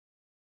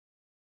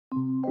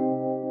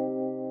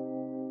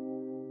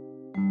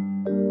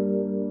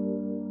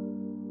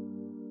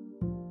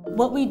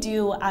What we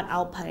do at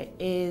Output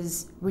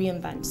is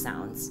reinvent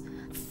sounds.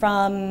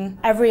 From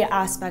every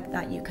aspect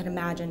that you could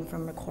imagine,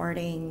 from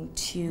recording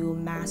to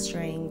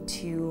mastering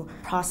to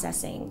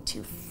processing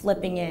to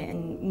flipping it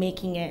and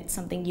making it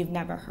something you've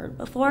never heard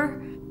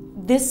before.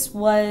 This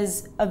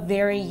was a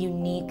very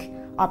unique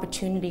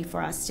opportunity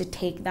for us to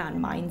take that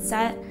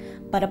mindset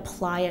but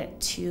apply it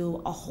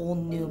to a whole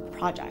new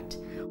project.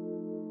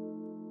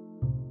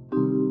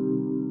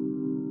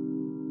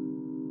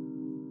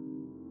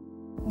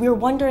 We were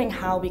wondering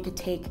how we could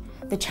take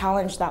the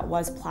challenge that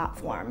was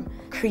platform,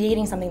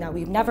 creating something that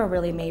we've never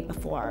really made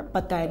before,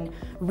 but then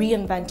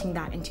reinventing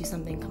that into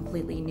something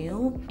completely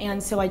new.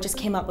 And so I just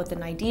came up with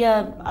an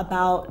idea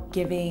about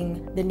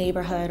giving the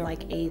neighborhood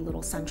like a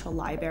little central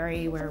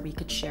library where we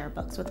could share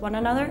books with one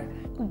another.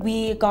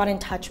 We got in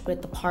touch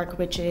with the park,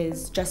 which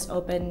is just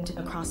opened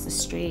across the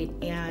street,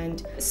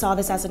 and saw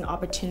this as an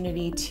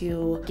opportunity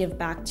to give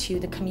back to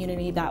the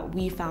community that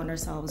we found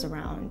ourselves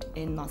around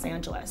in Los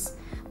Angeles.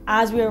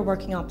 As we were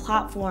working on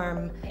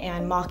platform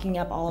and mocking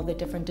up all of the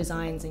different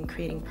designs and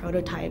creating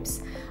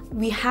prototypes,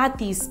 we had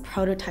these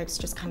prototypes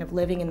just kind of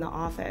living in the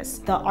office.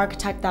 The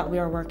architect that we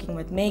were working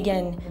with,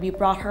 Megan, we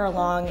brought her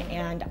along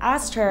and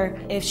asked her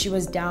if she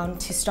was down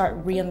to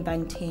start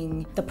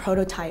reinventing the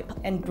prototype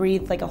and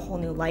breathe like a whole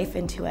new life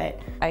into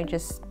it. I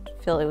just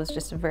feel it was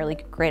just a really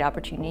great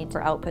opportunity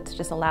for Output to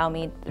just allow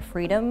me the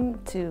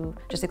freedom to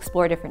just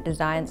explore different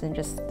designs and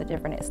just the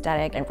different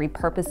aesthetic, and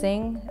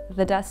repurposing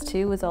the desk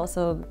too was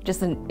also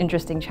just an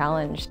interesting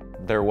challenge.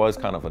 There was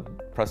kind of a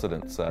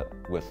precedent set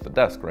with the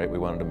desk, right? We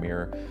wanted to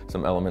mirror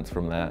some elements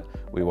from that.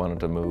 We wanted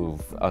to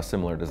move a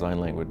similar design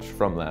language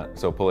from that.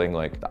 So pulling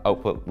like the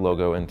Output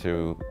logo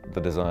into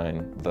the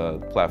design, the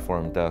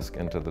platform desk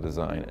into the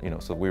design,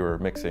 so we were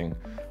mixing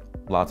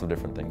lots of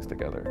different things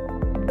together.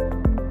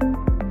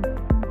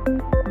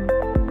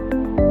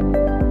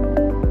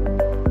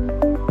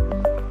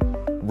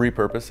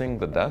 Repurposing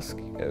the desk,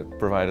 it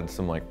provided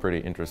some pretty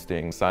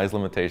interesting size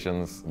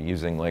limitations,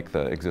 using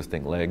the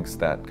existing legs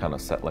that kind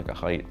of set a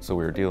height. So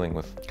we were dealing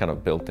with kind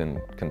of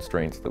built-in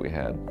constraints that we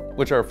had,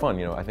 which are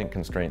fun. I think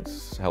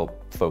constraints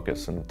help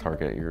focus and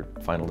target your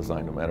final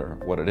design no matter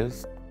what it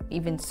is.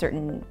 Even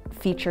certain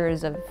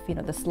features of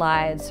the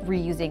slides,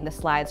 reusing the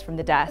slides from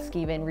the desk,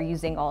 even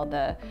reusing all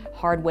the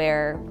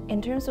hardware.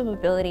 In terms of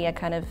mobility, I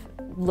kind of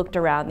looked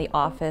around the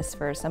office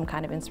for some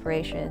kind of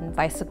inspiration,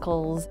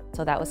 bicycles.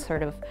 So that was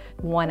sort of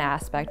one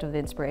aspect of the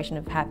inspiration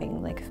of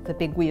having the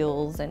big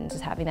wheels and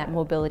just having that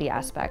mobility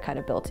aspect kind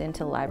of built into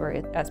the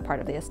library as part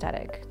of the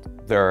aesthetic.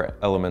 There are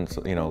elements,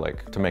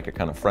 to make it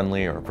kind of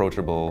friendly or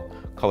approachable,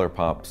 color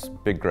pops,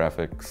 big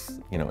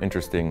graphics,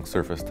 interesting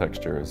surface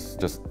textures,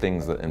 just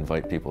things that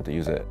invite people to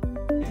use it.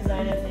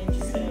 Design is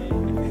interesting.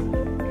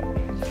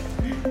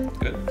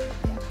 Good.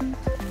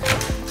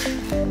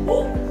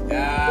 Oh,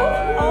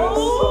 yeah.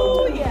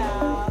 Oh, yeah.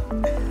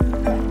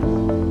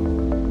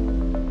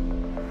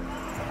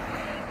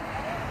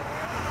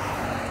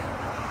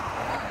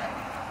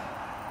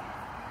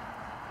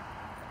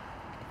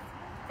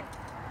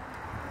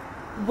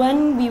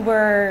 When we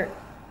were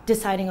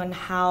deciding on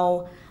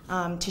how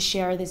to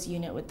share this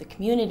unit with the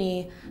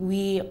community,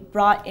 we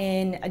brought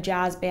in a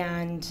jazz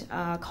band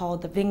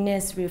called the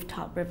Vignes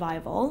Rooftop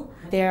Revival.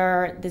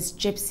 They're this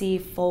gypsy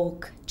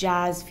folk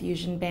jazz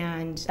fusion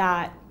band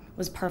that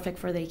was perfect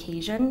for the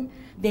occasion.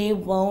 They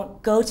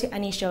won't go to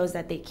any shows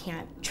that they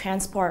can't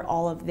transport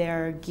all of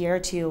their gear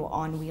to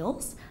on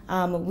wheels.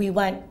 We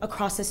went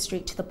across the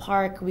street to the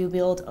park, we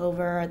wheeled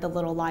over the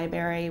little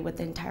library with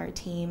the entire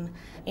team,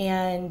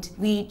 and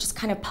we just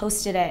kind of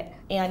posted it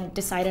and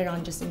decided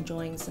on just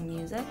enjoying some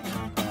music.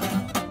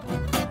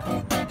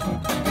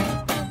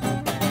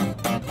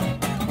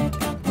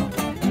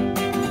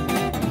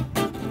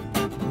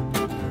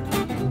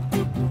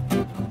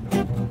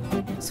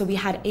 So we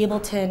had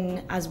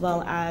Ableton as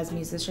well as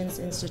Musicians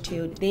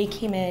Institute. They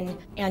came in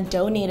and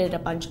donated a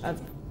bunch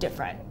of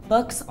different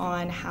books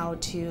on how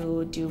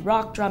to do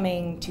rock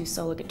drumming to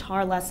solo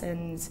guitar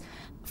lessons.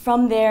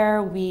 From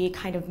there, we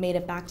kind of made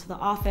it back to the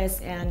office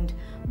and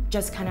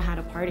just kind of had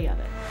a party of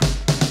it.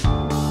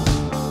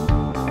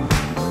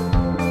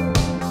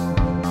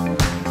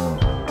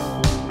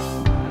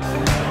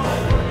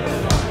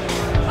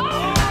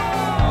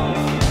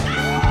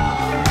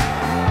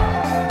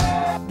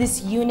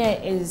 This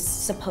unit is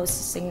supposed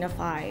to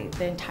signify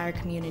the entire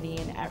community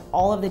and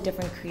all of the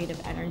different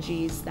creative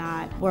energies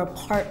that were a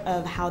part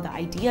of how the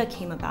idea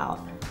came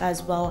about,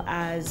 as well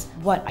as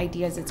what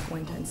ideas it's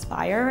going to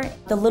inspire.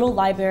 The little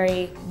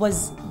library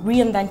was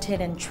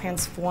reinvented and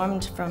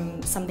transformed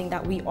from something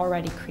that we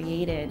already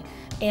created.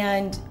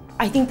 And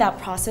I think that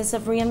process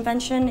of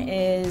reinvention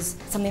is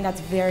something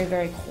that's very,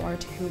 very core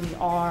to who we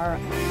are.